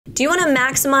Do you want to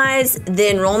maximize the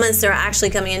enrollments that are actually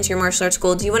coming into your martial arts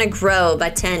school? Do you want to grow by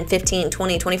 10, 15,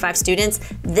 20, 25 students?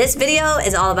 This video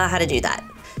is all about how to do that.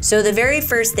 So the very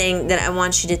first thing that I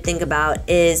want you to think about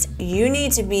is you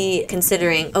need to be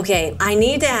considering, okay, I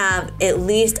need to have at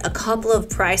least a couple of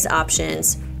price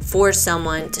options for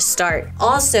someone to start.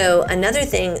 Also, another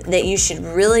thing that you should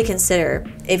really consider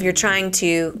if you're trying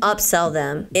to upsell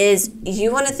them is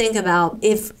you want to think about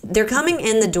if they're coming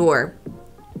in the door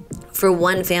for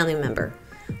one family member,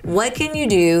 what can you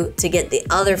do to get the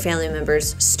other family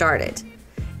members started?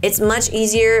 It's much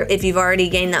easier if you've already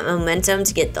gained that momentum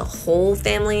to get the whole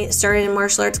family started in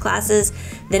martial arts classes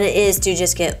than it is to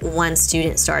just get one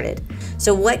student started.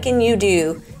 So what can you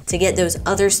do to get those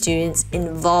other students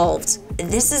involved?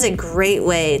 This is a great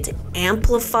way to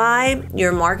amplify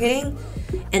your marketing,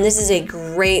 and this is a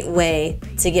great way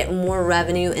to get more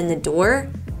revenue in the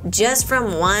door just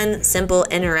from one simple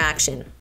interaction.